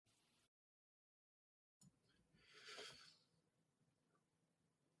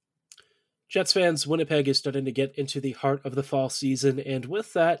Jets fans, Winnipeg is starting to get into the heart of the fall season, and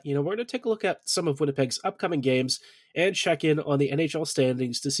with that, we're going to take a look at some of Winnipeg's upcoming games and check in on the NHL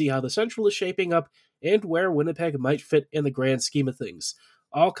standings to see how the Central is shaping up and where Winnipeg might fit in the grand scheme of things.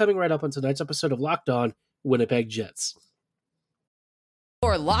 All coming right up on tonight's episode of Locked On Winnipeg Jets.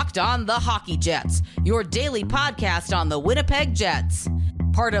 Or Locked On the Hockey Jets, your daily podcast on the Winnipeg Jets.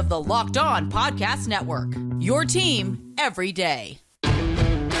 Part of the Locked On Podcast Network, your team every day.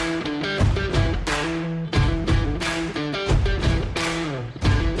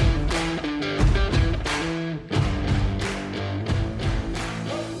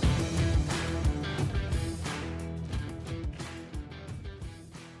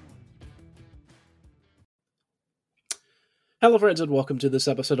 Hello, friends, and welcome to this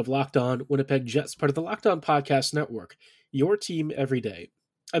episode of Locked On Winnipeg Jets, part of the Locked On Podcast Network, your team every day.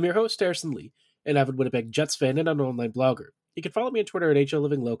 I'm your host, Harrison Lee, an avid Winnipeg Jets fan and an online blogger. You can follow me on Twitter at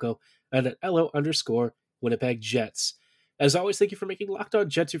HLLivingLoco and at LO_Winnipeg Jets. As always, thank you for making Locked On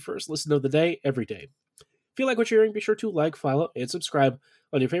Jets your first listen of the day, every day. If you like what you're hearing, be sure to like, follow, and subscribe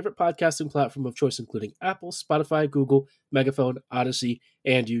on your favorite podcasting platform of choice, including Apple, Spotify, Google, Megaphone, Odyssey,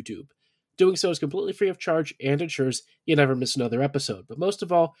 and YouTube. Doing so is completely free of charge and ensures you never miss another episode. But most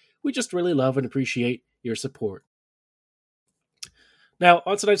of all, we just really love and appreciate your support. Now,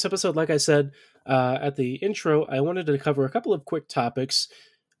 on tonight's episode, like I said at the intro, I wanted to cover a couple of quick topics.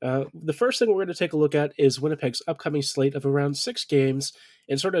 The first thing we're going to take a look at is Winnipeg's upcoming slate of around 6 games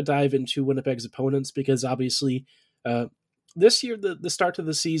and sort of dive into Winnipeg's opponents because obviously this year, the start of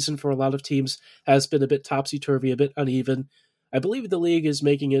the season for a lot of teams has been a bit topsy-turvy, a bit uneven. I believe the league is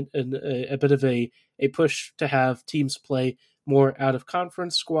making it a bit of a push to have teams play more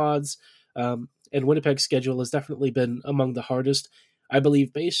out-of-conference squads, and Winnipeg's schedule has definitely been among the hardest. I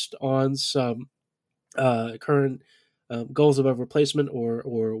believe based on some current goals above replacement or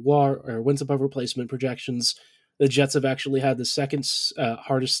WAR or wins above replacement projections, the Jets have actually had the second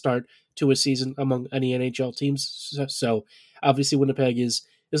hardest start to a season among any NHL teams. So obviously Winnipeg is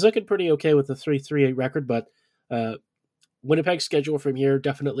looking pretty okay with the 3-3-8 record, but Winnipeg's schedule from here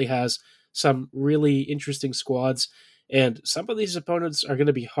definitely has some really interesting squads, and some of these opponents are going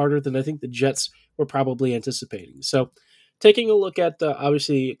to be harder than I think the Jets were probably anticipating. So taking a look at,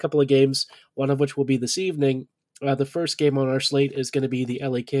 obviously, a couple of games, one of which will be this evening. The first game on our slate is going to be the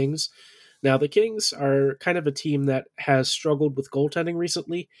LA Kings. Now, the Kings are kind of a team that has struggled with goaltending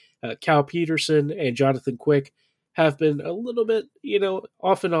recently. Cal Peterson and Jonathan Quick have been a little bit,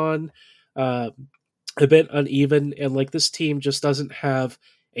 off and on, a bit uneven, and this team just doesn't have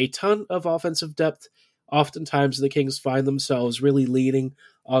a ton of offensive depth. Oftentimes the Kings find themselves really leaning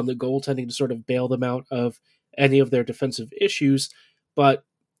on the goaltending to sort of bail them out of any of their defensive issues. But,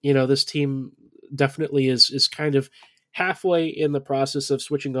 this team definitely is kind of halfway in the process of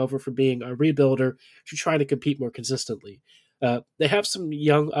switching over from being a rebuilder to trying to compete more consistently. They have some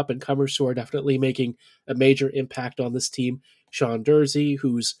young up-and-comers who are definitely making a major impact on this team. Sean Durzi,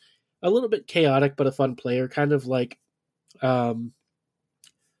 who's a little bit chaotic, but a fun player, kind of like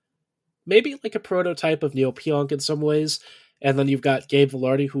maybe like a prototype of Neil Pionk in some ways. And then you've got Gabe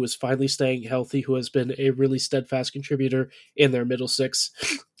Vilardi, who is finally staying healthy, who has been a really steadfast contributor in their middle six.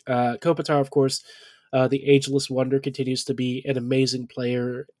 Kopitar, of course, the ageless wonder, continues to be an amazing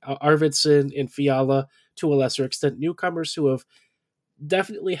player. Arvidsson and Fiala, to a lesser extent, newcomers who have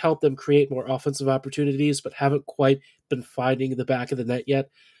definitely helped them create more offensive opportunities, but haven't quite been finding the back of the net yet.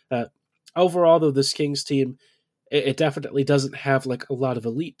 Overall, though, this Kings team, it definitely doesn't have a lot of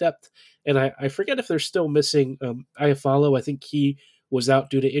elite depth, and I forget if they're still missing Iafallo. I think he was out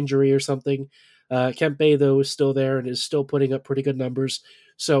due to injury or something. Kempe, though, is still there and is still putting up pretty good numbers.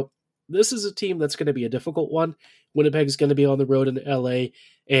 So this is a team that's going to be a difficult one. Winnipeg's going to be on the road in LA,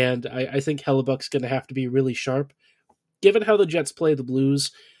 and I think Hellebuck's going to have to be really sharp. Given how the Jets play the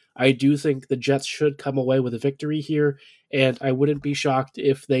Blues, I do think the Jets should come away with a victory here, and I wouldn't be shocked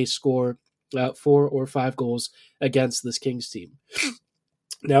if they score 4 or 5 goals against this Kings team.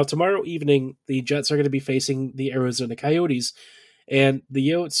 Now, tomorrow evening, the Jets are going to be facing the Arizona Coyotes, and the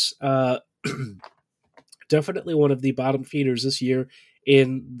Yotes, definitely one of the bottom feeders this year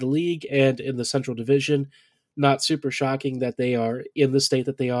in the league and in the Central Division. Not super shocking that they are in the state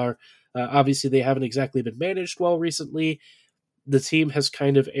that they are. Obviously, they haven't exactly been managed well recently. The team has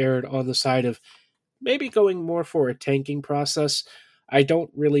kind of erred on the side of maybe going more for a tanking process. I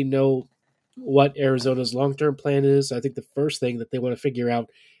don't really know what Arizona's long-term plan is. I think the first thing that they want to figure out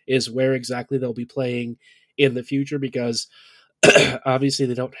is where exactly they'll be playing in the future, because obviously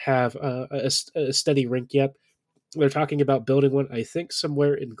they don't have a steady rink yet. They're talking about building one, I think,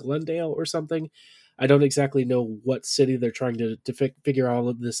 somewhere in Glendale or something. I don't exactly know what city they're trying to figure all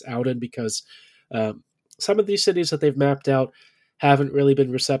of this out in, because some of these cities that they've mapped out haven't really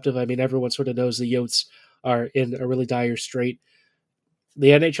been receptive. I mean, everyone sort of knows the Yotes are in a really dire strait. The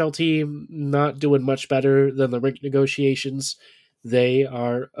NHL team not doing much better than the rink negotiations. They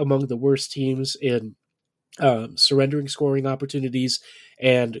are among the worst teams in surrendering scoring opportunities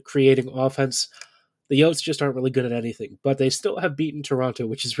and creating offense. The Yotes just aren't really good at anything, but they still have beaten Toronto,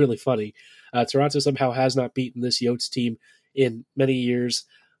 which is really funny. Toronto somehow has not beaten this Yotes team in many years,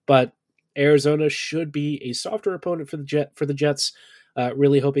 but Arizona should be a softer opponent for the Jets.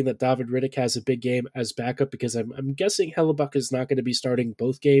 Really hoping that David Rittich has a big game as backup, because I'm guessing Hellebuck is not going to be starting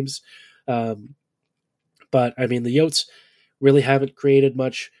both games. But I mean, the Yotes really haven't created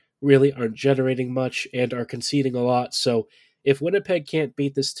much, really aren't generating much, and are conceding a lot. So if Winnipeg can't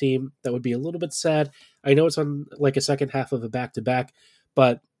beat this team, that would be a little bit sad. I know it's on like a second half of a back-to-back,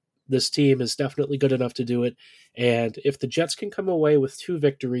 but this team is definitely good enough to do it. And if the Jets can come away with 2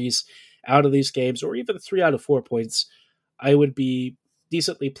 victories out of these games, or even 3 out of 4 points, I would be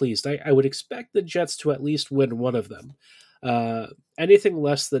decently pleased. I would expect the Jets to at least win one of them. Anything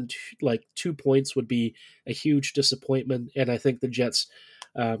less than 2 points would be a huge disappointment, and I think the Jets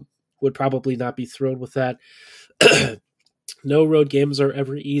would probably not be thrilled with that. No road games are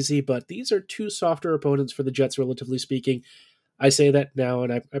ever easy, but these are 2 softer opponents for the Jets, relatively speaking. I say that now,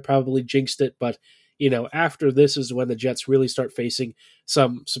 and I probably jinxed it, but after this is when the Jets really start facing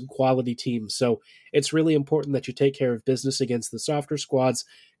some quality teams. So it's really important that you take care of business against the softer squads,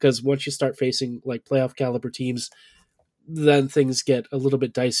 because once you start facing like playoff caliber teams, then things get a little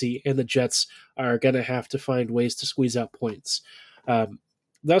bit dicey, and the Jets are going to have to find ways to squeeze out points.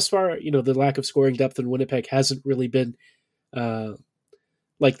 Thus far, the lack of scoring depth in Winnipeg hasn't really been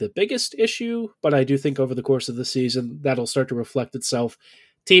like the biggest issue, but I do think over the course of the season that'll start to reflect itself.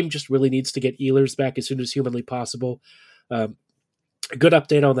 Team just really needs to get Ehlers back as soon as humanly possible. A good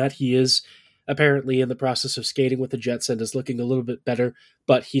update on that: he is apparently in the process of skating with the Jets and is looking a little bit better,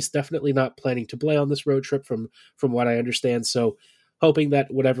 but he's definitely not planning to play on this road trip from what I understand. So hoping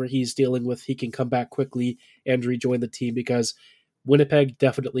that whatever he's dealing with, he can come back quickly and rejoin the team, because Winnipeg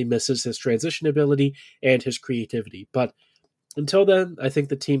definitely misses his transition ability and his creativity. But until then, I think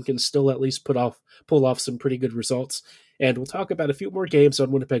the team can still at least pull off some pretty good results, and we'll talk about a few more games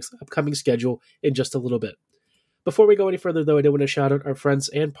on Winnipeg's upcoming schedule in just a little bit. Before we go any further, though, I do want to shout out our friends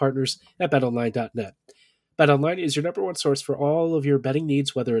and partners at BetOnline.net. BetOnline is your number one source for all of your betting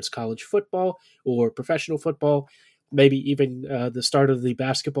needs, whether it's college football or professional football, maybe even the start of the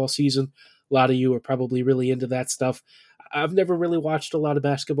basketball season. A lot of you are probably really into that stuff. I've never really watched a lot of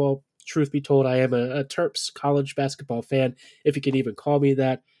basketball. Truth be told, I am a Terps college basketball fan, if you can even call me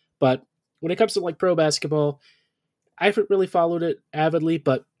that. But when it comes to like pro basketball, I haven't really followed it avidly,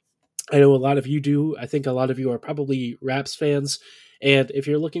 but I know a lot of you do. I think a lot of you are probably Raps fans. And if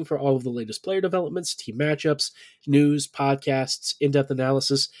you're looking for all of the latest player developments, team matchups, news, podcasts, in-depth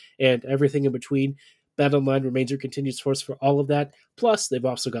analysis, and everything in between, BetOnline remains your continued source for all of that. Plus, they've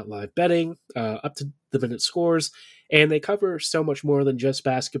also got live betting, up-to-the-minute scores, and they cover so much more than just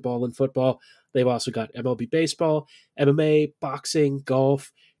basketball and football. They've also got MLB baseball, MMA, boxing,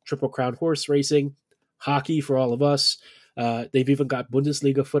 golf, Triple Crown horse racing, hockey for all of us. They've even got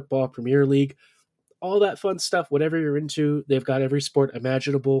Bundesliga football, Premier League, all that fun stuff. Whatever you're into, they've got every sport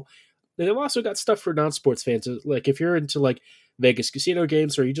imaginable. And they've also got stuff for non-sports fans. Like if you're into like Vegas casino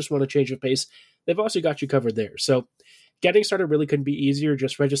games or you just want to change of pace, they've also got you covered there. So getting started really couldn't be easier.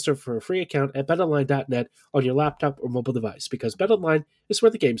 Just register for a free account at betonline.net on your laptop or mobile device, because BetOnline is where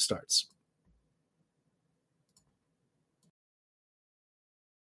the game starts.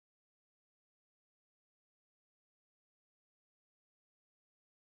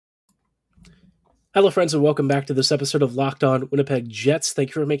 Hello, friends, and welcome back to this episode of Locked On Winnipeg Jets. Thank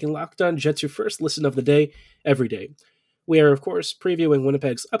you for making Locked On Jets your first listen of the day, every day. We are, of course, previewing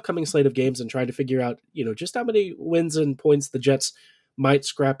Winnipeg's upcoming slate of games and trying to figure out, just how many wins and points the Jets might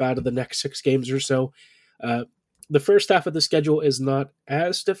scrap out of the next 6 games or so. The first half of the schedule is not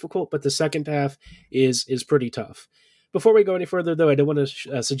as difficult, but the second half is pretty tough. Before we go any further, though, I do want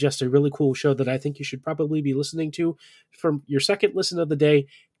to suggest a really cool show that I think you should probably be listening to from your second listen of the day.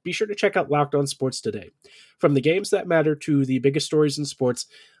 Be sure to check out Locked On Sports Today. From the games that matter to the biggest stories in sports,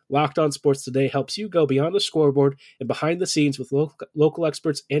 Locked On Sports Today helps you go beyond the scoreboard and behind the scenes with local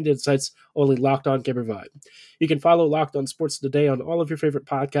experts and insights only Locked On can provide. You can follow Locked On Sports Today on all of your favorite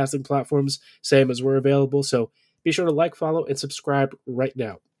podcasting platforms, same as we're available, so be sure to like, follow, and subscribe right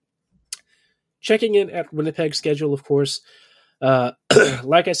now. Checking in at Winnipeg's schedule, of course, Uh,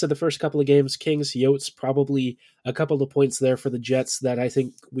 like I said, the first couple of games, Kings, Yotes, probably a couple of points there for the Jets that I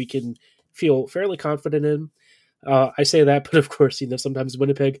think we can feel fairly confident in. I say that, but of course, sometimes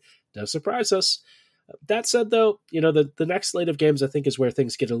Winnipeg does surprise us. That said, though, the next slate of games I think is where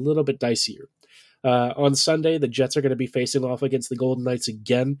things get a little bit dicier. On Sunday, the Jets are going to be facing off against the Golden Knights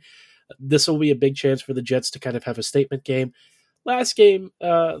again. This will be a big chance for the Jets to kind of have a statement game. Last game,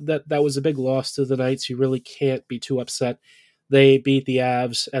 that was a big loss to the Knights. You really can't be too upset. They beat the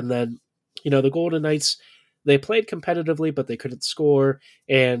Avs, and then, the Golden Knights, they played competitively, but they couldn't score,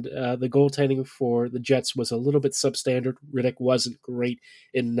 and the goaltending for the Jets was a little bit substandard. Riddick wasn't great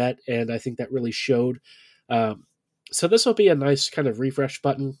in net, and I think that really showed. So this will be a nice kind of refresh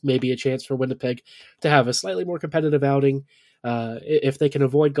button, maybe a chance for Winnipeg to have a slightly more competitive outing. If they can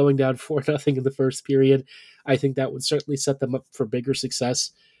avoid going down 4-0 in the first period, I think that would certainly set them up for bigger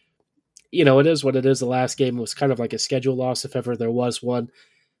success. It is what it is. The last game was kind of like a schedule loss, if ever there was one.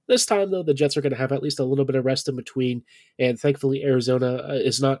 This time, though, the Jets are going to have at least a little bit of rest in between, and thankfully Arizona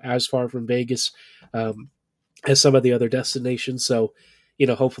is not as far from Vegas as some of the other destinations, so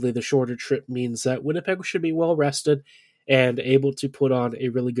hopefully the shorter trip means that Winnipeg should be well rested and able to put on a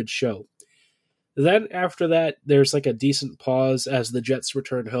really good show. Then after that, there's like a decent pause as the Jets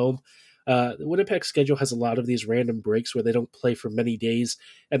return home. The Winnipeg schedule has a lot of these random breaks where they don't play for many days,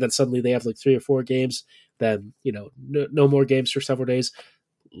 and then suddenly they have like 3 or 4 games, then, no more games for several days.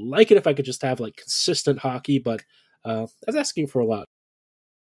 Like it if I could just have like consistent hockey, but that's asking for a lot.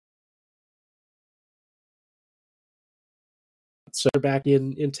 So they're back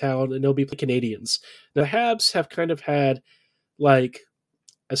in town, and they'll be playing Canadiens. The Habs have kind of had like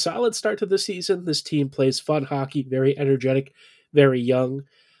a solid start to the season. This team plays fun hockey, very energetic, very young.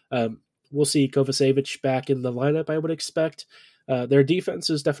 We'll see Kovacevic back in the lineup, I would expect. Their defense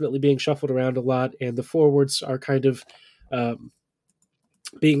is definitely being shuffled around a lot, and the forwards are kind of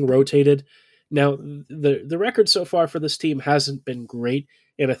being rotated. Now, the record so far for this team hasn't been great,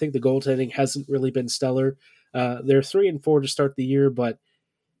 and I think the goaltending hasn't really been stellar. They're 3-4 to start the year, but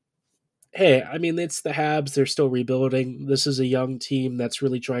hey, I mean, it's the Habs. They're still rebuilding. This is a young team that's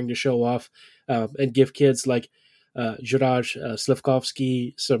really trying to show off and give kids like Juraj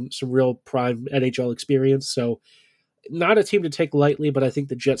Slafkovsky some real prime NHL experience. So not a team to take lightly, but I think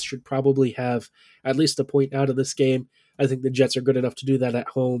the Jets should probably have at least a point out of this game. I think the Jets are good enough to do that at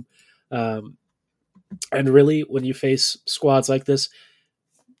home. And really, when you face squads like this,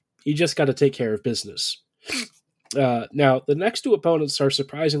 you just got to take care of business. Now, the next 2 opponents are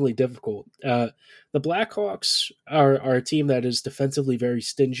surprisingly difficult. The Blackhawks are a team that is defensively very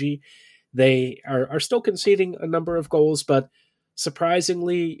stingy. They are still conceding a number of goals, but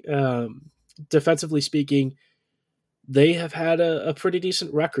surprisingly, defensively speaking, they have had a pretty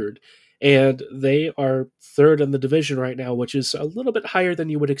decent record. And they are 3rd in the division right now, which is a little bit higher than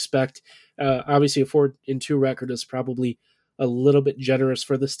you would expect. Obviously, a 4-2 record is probably a little bit generous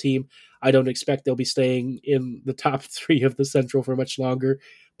for this team. I don't expect they'll be staying in the top 3 of the Central for much longer,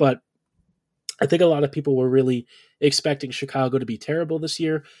 but I think a lot of people were really expecting Chicago to be terrible this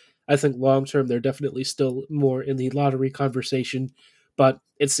year. I think long-term, they're definitely still more in the lottery conversation, but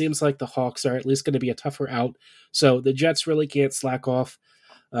it seems like the Hawks are at least going to be a tougher out, so the Jets really can't slack off.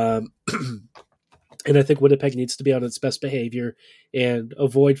 And I think Winnipeg needs to be on its best behavior and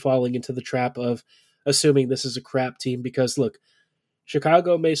avoid falling into the trap of assuming this is a crap team, because look,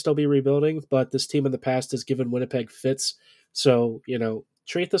 Chicago may still be rebuilding, but this team in the past has given Winnipeg fits. So,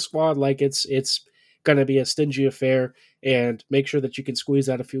 treat the squad like it's going to be a stingy affair and make sure that you can squeeze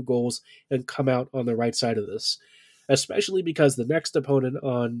out a few goals and come out on the right side of this, especially because the next opponent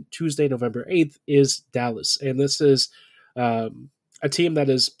on Tuesday, November 8th is Dallas. And this is a team that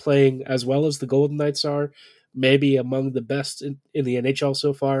is playing as well as the Golden Knights are, maybe among the best in the NHL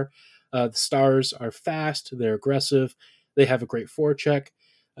so far. The Stars are fast, they're aggressive, they have a great forecheck.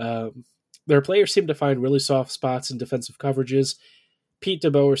 Their players seem to find really soft spots in defensive coverages. Pete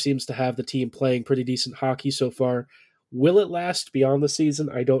DeBoer seems to have the team playing pretty decent hockey so far. Will it last beyond the season?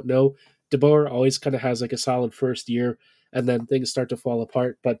 I don't know. DeBoer always kind of has like a solid first year, and then things start to fall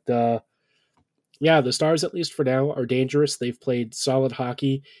apart. But yeah, the Stars, at least for now, are dangerous. They've played solid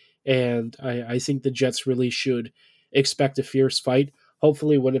hockey, and I think the Jets really should expect a fierce fight.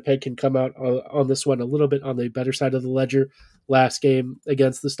 Hopefully Winnipeg can come out on this one a little bit on the better side of the ledger. Last game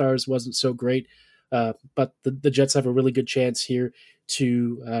against the Stars wasn't so great, but the Jets have a really good chance here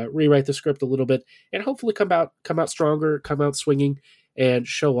to rewrite the script a little bit and hopefully come out stronger, come out swinging, and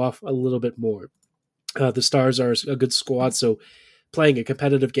show off a little bit more. The Stars are a good squad, so playing a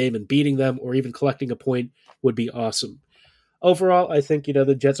competitive game and beating them or even collecting a point would be awesome. Overall, I think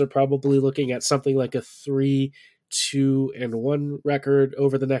the Jets are probably looking at something like a 3-2 2-1 record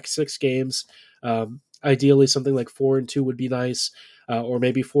over the next 6 games. Ideally, something like 4-2 would be nice, or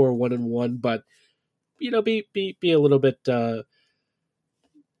maybe 4-1-1. But be a little bit, I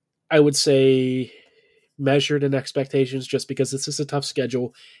would say, measured in expectations, just because this is a tough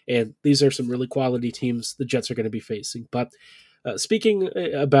schedule, and these are some really quality teams the Jets are going to be facing. But speaking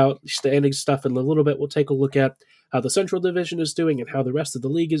about standing stuff in a little bit, we'll take a look at how the Central Division is doing and how the rest of the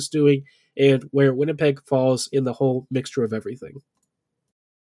league is doing, and where Winnipeg falls in the whole mixture of everything.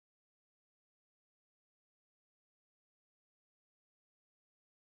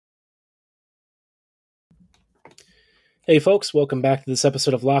 Hey folks, welcome back to this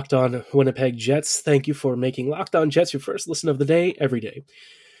episode of Locked On Winnipeg Jets. Thank you for making Locked On Jets your first listen of the day every day.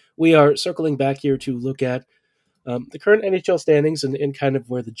 We are circling back here to look at the current NHL standings and kind of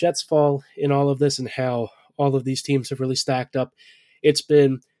where the Jets fall in all of this and how all of these teams have really stacked up. It's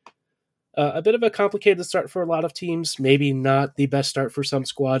been a bit of a complicated start for a lot of teams, maybe not the best start for some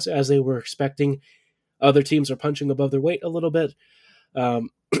squads as they were expecting. Other teams are punching above their weight a little bit. And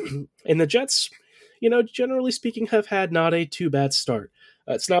the Jets, generally speaking, have had not a too bad start.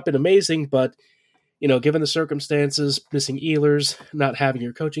 It's not been amazing, but, given the circumstances, missing Ehlers, not having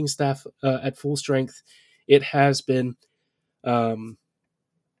your coaching staff at full strength, it has been, not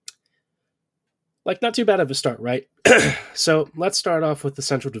too bad of a start, right? So let's start off with the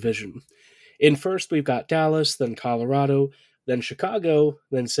Central Division. In first, we've got Dallas, then Colorado, then Chicago,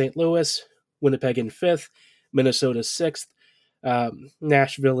 then St. Louis, Winnipeg in fifth, Minnesota sixth,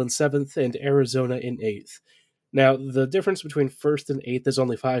 Nashville in seventh, and Arizona in eighth. Now, the difference between first and eighth is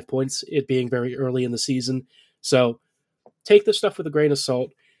only 5 points, it being very early in the season. So take this stuff with a grain of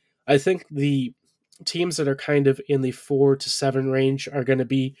salt. I think the teams that are kind of in the 4 to 7 range are going to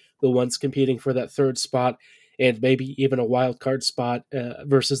be the ones competing for that third spot and maybe even a wild card spot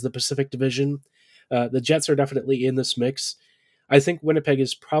versus the Pacific Division. The Jets are definitely in this mix. I think Winnipeg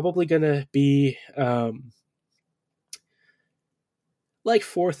is probably going to be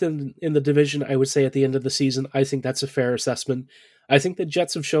fourth in the division, I would say, at the end of the season. I think that's a fair assessment. I think the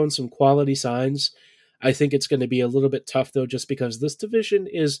Jets have shown some quality signs. I think it's going to be a little bit tough, though, just because this division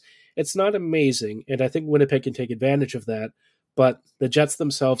it's not amazing, and I think Winnipeg can take advantage of that. But the Jets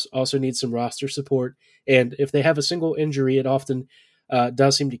themselves also need some roster support, and if they have a single injury, it often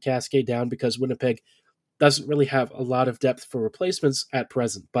does seem to cascade down because Winnipeg doesn't really have a lot of depth for replacements at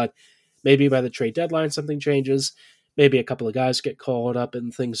present. But maybe by the trade deadline, something changes. Maybe a couple of guys get called up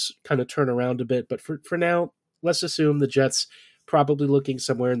and things kind of turn around a bit. But for now, let's assume the Jets probably looking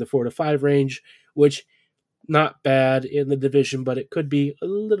somewhere in the 4 to 5 range, which not bad in the division, but it could be a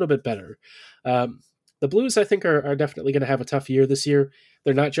little bit better. The Blues, I think, are definitely going to have a tough year this year.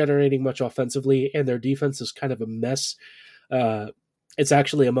 They're not generating much offensively, and their defense is kind of a mess. It's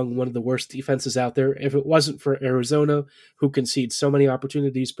actually among one of the worst defenses out there. If it wasn't for Arizona, who concedes so many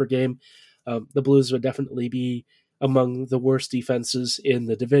opportunities per game, the Blues would definitely be among the worst defenses in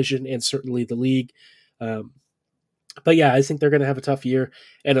the division and certainly the league. But yeah, I think they're going to have a tough year,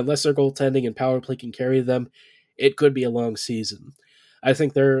 and unless their goaltending and power play can carry them, it could be a long season. I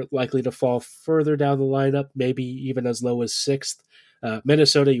think they're likely to fall further down the lineup, maybe even as low as sixth.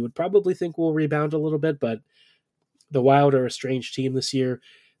 Minnesota, you would probably think will rebound a little bit, but the Wild are a strange team this year.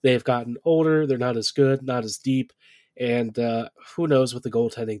 They've gotten older, they're not as good, not as deep, and who knows with the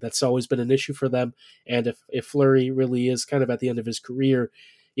goaltending. That's always been an issue for them, and if Fleury really is kind of at the end of his career,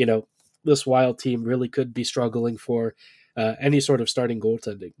 this Wild team really could be struggling for any sort of starting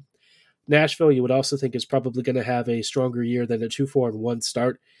goaltending. Nashville, you would also think, is probably going to have a stronger year than a 2-4-1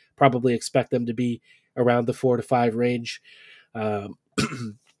 start. Probably expect them to be around the 4 to 5 range. And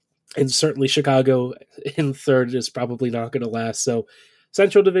certainly Chicago in third is probably not going to last. So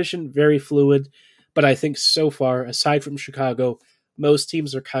Central Division, very fluid. But I think so far, aside from Chicago, most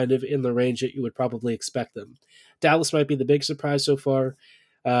teams are kind of in the range that you would probably expect them. Dallas might be the big surprise so far.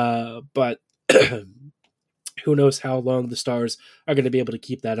 But who knows how long the Stars are going to be able to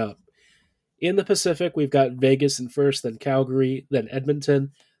keep that up. In the Pacific, we've got Vegas in first, then Calgary, then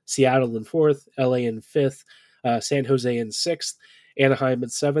Edmonton, Seattle in fourth, LA in fifth, San Jose in sixth, Anaheim in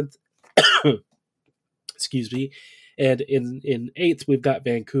seventh. Excuse me. And in eighth, we've got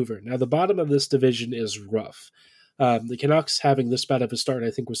Vancouver. Now, the bottom of this division is rough. The Canucks having this bad of a start,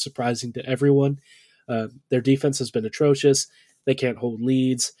 I think, was surprising to everyone. Their defense has been atrocious. They can't hold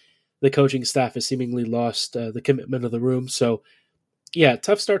leads. The coaching staff has seemingly lost the commitment of the room. So, yeah,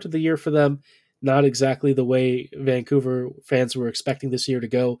 tough start to the year for them. Not exactly the way Vancouver fans were expecting this year to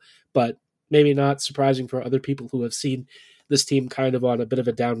go, but maybe not surprising for other people who have seen this team kind of on a bit of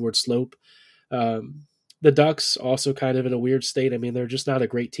a downward slope. The Ducks also kind of in a weird state. I mean, they're just not a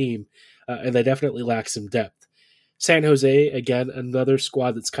great team, and they definitely lack some depth. San Jose, again, another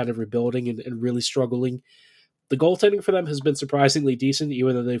squad that's kind of rebuilding and really struggling. The goaltending for them has been surprisingly decent,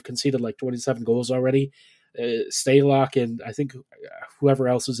 even though they've conceded like 27 goals already. Stalock and I think whoever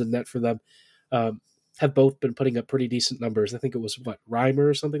else is in net for them have both been putting up pretty decent numbers. I think it was, Reimer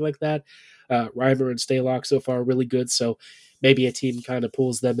or something like that. Reimer and Stalock so far are really good, so maybe a team kind of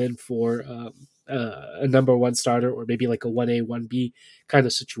pulls them in for a number one starter or maybe like a 1A, 1B kind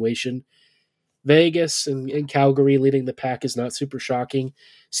of situation. Vegas and Calgary leading the pack is not super shocking.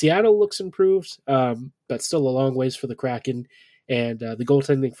 Seattle looks improved, but still a long ways for the Kraken, and the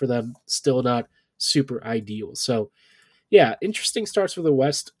goaltending for them still not super ideal. So, yeah, interesting starts for the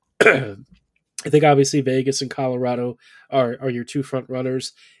West. I think obviously Vegas and Colorado are your two front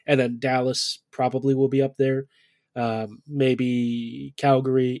runners, and then Dallas probably will be up there. Maybe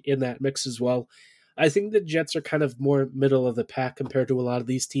Calgary in that mix as well. I think the Jets are kind of more middle of the pack compared to a lot of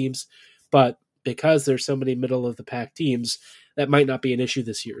these teams, but because there's so many middle of the pack teams, that might not be an issue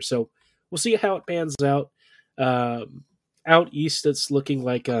this year. So we'll see how it pans out. Out east, it's looking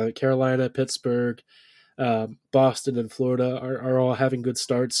like Carolina, Pittsburgh, Boston, and Florida are all having good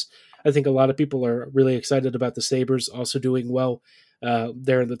starts. I think a lot of people are really excited about the Sabres also doing well.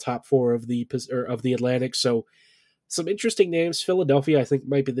 They're in the top four of the Atlantic. So some interesting names. Philadelphia, I think,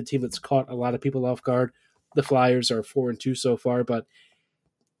 might be the team that's caught a lot of people off guard. The Flyers are 4-2 so far, but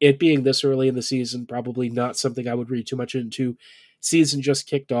it being this early in the season, probably not something I would read too much into. Season just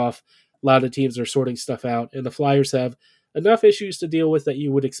kicked off. A lot of teams are sorting stuff out, and the Flyers have enough issues to deal with that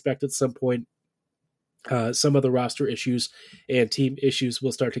you would expect at some point. Some of the roster issues and team issues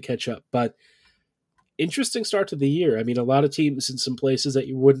will start to catch up. But interesting start to the year. I mean, a lot of teams in some places that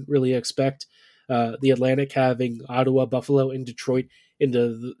you wouldn't really expect. The Atlantic having Ottawa, Buffalo, and Detroit in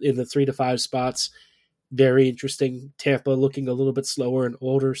the 3 to 5 spots. Very interesting. Tampa looking a little bit slower and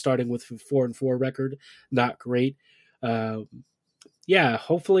older, starting with a 4-4 record. Not great.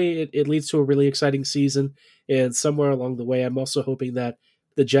 Hopefully it leads to a really exciting season. And somewhere along the way, I'm also hoping that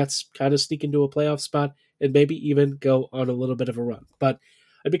the Jets kind of sneak into a playoff spot and maybe even go on a little bit of a run. But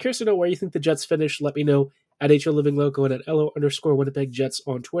I'd be curious to know where you think the Jets finish. Let me know at HLLivingLoco and at LO_Winnipeg Jets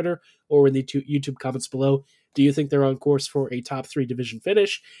on Twitter or in the YouTube comments below. Do you think they're on course for a top 3 division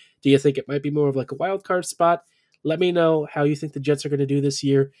finish? Do you think it might be more of like a wild card spot? Let me know how you think the Jets are going to do this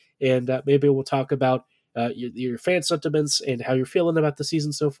year, and maybe we'll talk about your fan sentiments and how you're feeling about the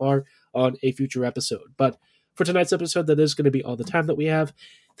season so far on a future episode. But for tonight's episode, that is going to be all the time that we have.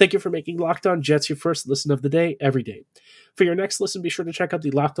 Thank you for making Locked On Jets your first listen of the day every day. For your next listen, be sure to check out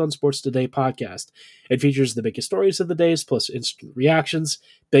the Locked On Sports Today podcast. It features the biggest stories of the days, plus instant reactions,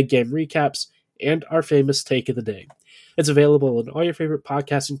 big game recaps, and our famous take of the day. It's available on all your favorite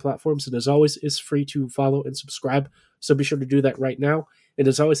podcasting platforms, and as always, is free to follow and subscribe, so be sure to do that right now. And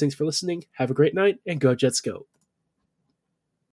as always, thanks for listening. Have a great night, and go Jets go.